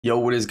Yo,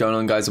 what is going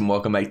on, guys, and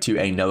welcome back to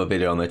another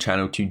video on the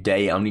channel.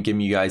 Today I'm going to give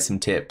you guys some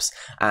tips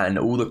and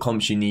all the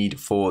comps you need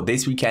for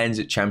this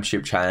weekend's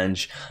championship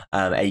challenge,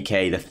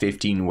 aka the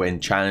 15 win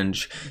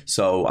challenge.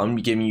 So I'm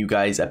giving you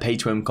guys a pay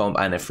to win comp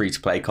and a free to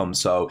play comp.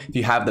 So if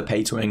you have the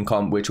pay to win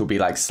comp, which will be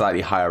like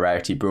slightly higher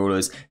rarity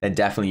brawlers, then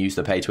definitely use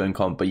the pay to win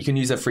comp. But you can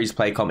use a free to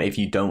play comp if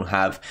you don't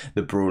have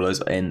the brawlers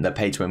in the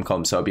pay to win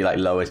comp, so it'll be like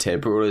lower tier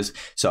brawlers.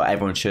 So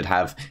everyone should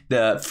have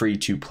the free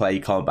to play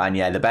comp. And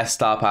yeah, the best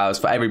star powers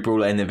for every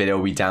brawler in the video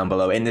will be down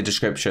below in the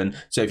description,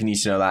 so if you need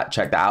to know that,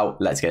 check that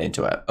out. Let's get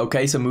into it.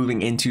 Okay, so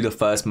moving into the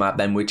first map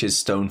then, which is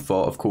Stone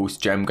Fort. Of course,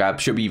 gem grab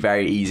should be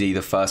very easy.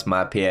 The first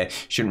map here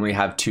shouldn't really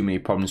have too many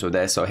problems with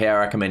this. So here I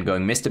recommend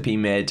going Mr.P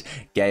mid,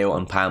 Gale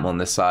and Pam on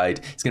the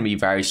side. It's going to be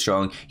very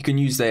strong. You can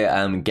use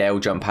the Gale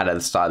jump pad at the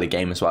start of the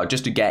game as well,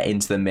 just to get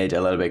into the mid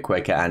a little bit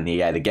quicker. And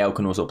yeah, the Gale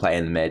can also play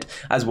in the mid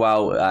as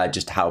well,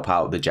 just to help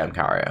out the gem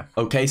carrier.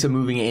 Okay, so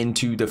moving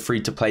into the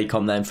free to play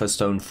comp then for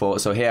Stone Fort.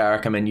 So here I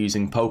recommend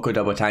using Poco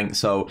double tank.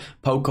 So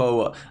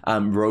Poco,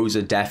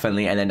 Rosa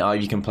definitely, and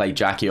then you can play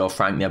Jackie or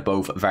Frank. They're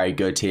both very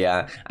good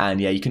here. And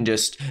yeah, you can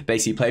just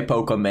basically play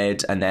Poco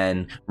mid and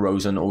then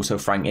Rosa and also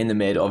Frank in the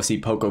mid.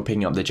 Obviously Poco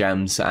picking up the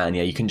gems, and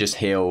yeah, you can just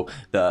heal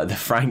the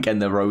Frank and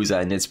the Rosa,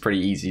 and it's pretty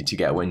easy to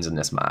get wins in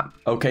this map.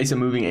 Okay, so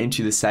moving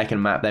into the second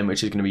map then,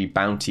 which is going to be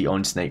Bounty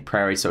on Snake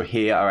Prairie. So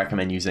here I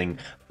recommend using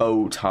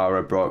Bo,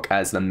 Tara, Brock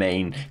as the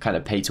main kind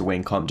of pay to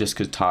win comp, just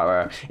because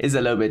Tara is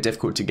a little bit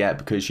difficult to get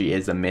because she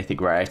is a mythic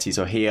rarity.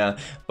 So here,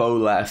 Bo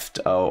left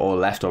or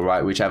left or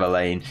right, whichever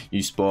lane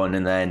you spawn,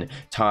 and then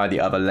Tara the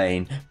other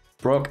lane.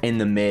 Brock in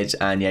the mid,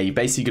 and yeah, you're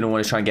basically going to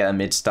want to try and get a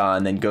mid star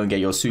and then go and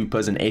get your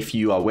supers. And if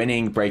you are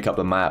winning, break up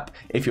the map.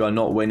 If you are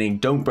not winning,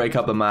 don't break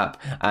up the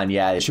map. And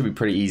yeah, it should be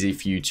pretty easy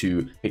for you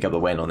to pick up the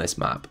win on this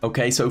map.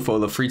 Okay, so for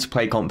the free to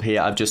play comp here,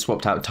 I've just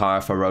swapped out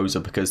Tara for Rosa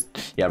because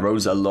yeah,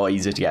 Rosa a lot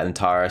easier to get than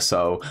Tara.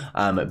 So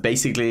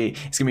basically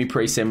it's gonna be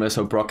pretty similar.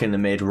 So Brock in the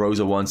mid,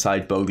 Rosa one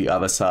side, Bo the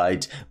other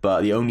side.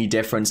 But the only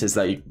difference is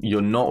that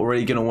you're not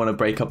really gonna want to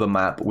break up the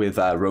map with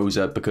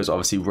Rosa, because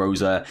obviously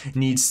Rosa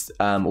needs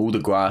all the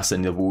grass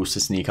and the walls to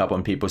sneak up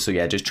on people. So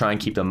yeah, just try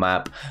and keep the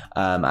map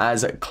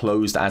as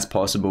closed as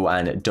possible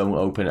and don't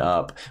open it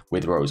up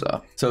with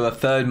Rosa. So the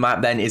third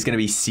map then is going to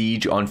be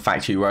Siege on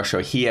Factory Rush. So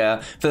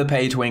here for the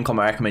pay to win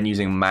comp, I recommend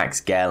using Max,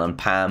 Gale and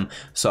Pam.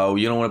 So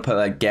you don't want to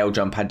put a Gale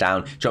jump pad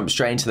down, jump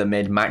straight into the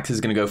mid. Max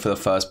is going to go for the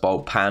first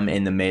bolt, Pam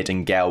in the mid,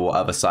 and Gale or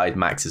other side.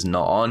 Max is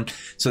not on.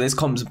 So this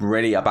comp's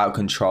really about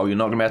control. You're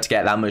not going to be able to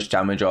get that much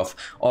damage off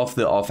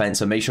the offense,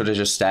 so make sure to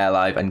just stay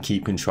alive and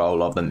keep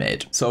control of the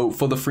mid. So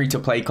for the free to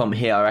play comp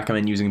here, I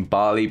recommend using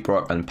Barley,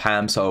 Brock and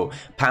Pam. So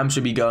Pam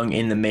should be going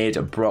in the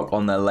mid, Brock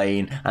on the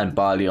lane and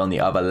Barley on the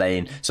other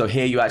lane. So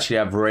here you actually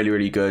have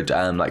really good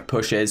like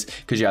pushes,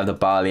 because you have the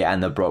Barley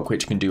and the Brock,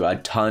 which can do a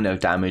ton of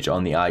damage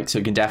on the Ike. So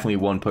you can definitely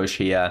one push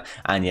here,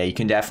 and yeah, you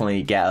can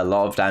definitely get a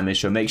lot of damage.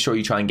 So make sure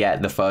you try and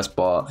get the first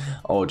bot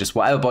or just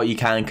whatever bot you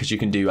can, because you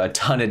can do a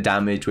ton of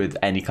damage with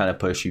any kind of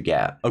push you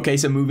get. Okay,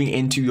 so moving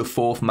into the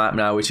fourth map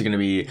now, which is going to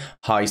be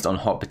Heist on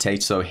Hot Potato.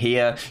 So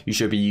here you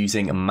should be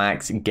using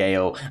Max,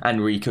 Gale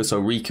and Rico. So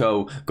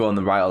Rico go on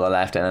the right or the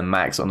left, and then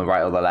Max on the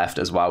right or the left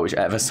as well,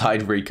 whichever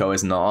side Rico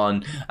is not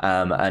on.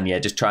 And yeah,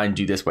 just try and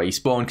do this where you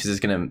spawn, because it's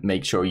going to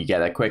make sure you get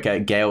there quicker.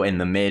 Gale in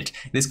the mid.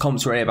 This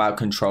comp's really about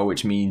control,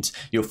 which means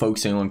you're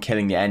focusing on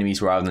killing the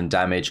enemies rather than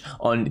damage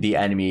on the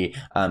enemy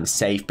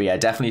safe. But yeah,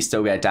 definitely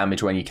still get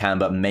damage when you can,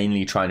 but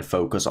mainly try and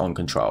focus on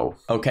control.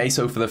 Okay,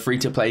 so for the free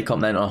to play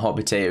comp then on Hot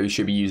Potato, you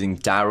should be using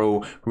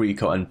Darryl,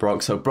 Rico and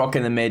Brock. So Brock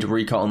in the mid,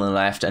 Rico on the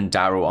left and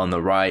Darryl on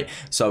the right.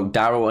 So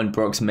Darryl and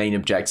Brock's main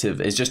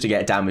objective is just to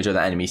get damage on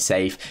the enemy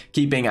safe,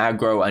 keeping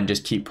aggro and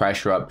just keep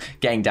pressure up,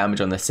 getting damage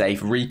on the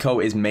safe. Rico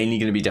is mainly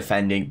going to be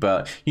defending,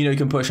 but you know, you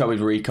can push up with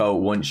Rico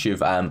once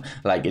you've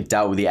like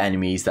dealt with the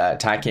enemies that are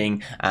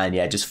attacking. And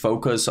yeah, just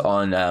focus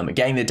on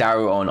getting the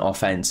Darryl on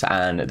offense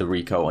and the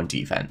Rico on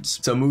defense.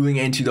 So moving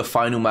into the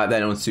final map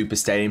then on Super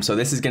Stadium. So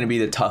this is going to be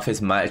the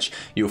toughest match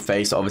you'll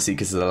face, obviously,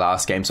 because of the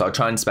last game. So I'll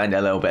try and spend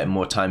a little bit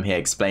more time here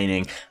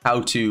explaining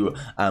how to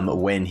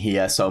win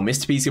here. So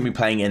Mr.P is going to be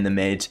playing in the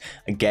mid,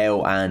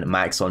 Gale and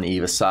Max on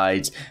either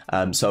side.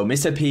 So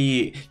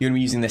Mr.P, you're going to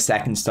be using the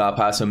second star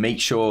power, so make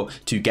sure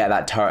to get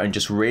that turret and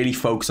just really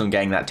focus on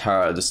getting that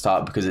turret at the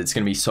start, because it's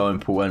going to be so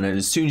important. And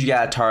as soon as you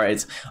get a turret,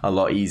 it's a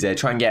lot easier.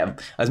 Try and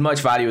get as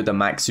much value with the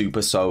Max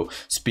super, so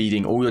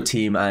speeding all your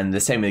team, and the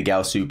same with the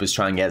Gale supers,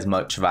 try and get as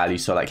much value,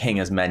 so like hitting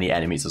as many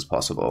enemies as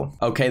possible.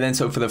 Okay then,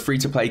 so for the free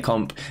to play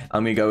comp,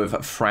 I'm going to go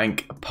with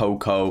Frank,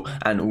 Poco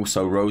and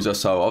also Rosa.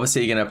 So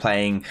obviously you're going to be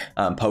playing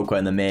Poco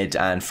in the mid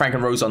and Frank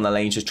and Rosa on the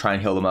lane, just try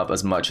and heal them up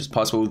as much as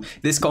possible.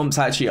 This comp's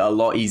actually a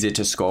lot easier easier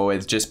to score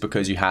with, just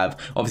because you have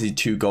obviously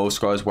 2 goal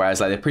scorers,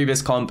 whereas like the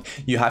previous comp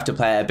you have to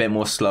play a bit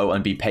more slow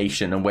and be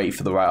patient and wait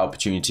for the right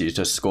opportunity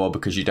to score,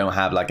 because you don't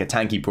have like a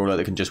tanky brawler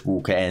that can just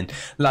walk it in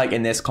like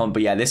in this comp.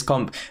 But yeah, this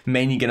comp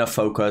mainly gonna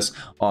focus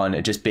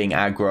on just being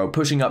aggro,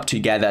 pushing up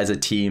together as a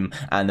team,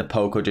 and the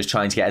Poco just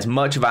trying to get as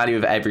much value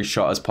of every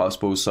shot as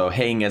possible, so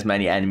hitting as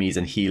many enemies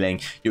and healing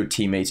your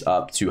teammates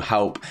up to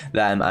help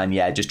them. And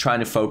yeah, just trying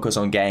to focus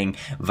on getting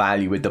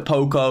value with the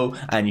Poco,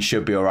 and you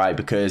should be all right,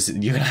 because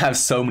you're gonna have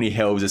so many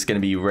hills. It's gonna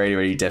be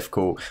really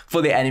difficult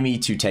for the enemy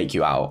to take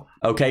you out.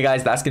 Okay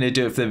guys, that's going to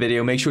do it for the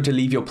video. Make sure to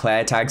leave your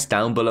player tags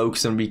down below,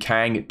 because I'm going to be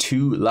carrying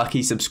 2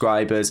 lucky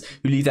subscribers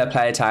who leave their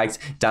player tags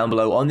down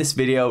below on this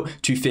video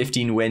to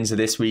 15 wins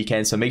this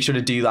weekend. So make sure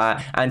to do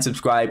that and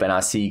subscribe, and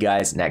I'll see you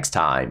guys next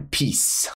time. Peace.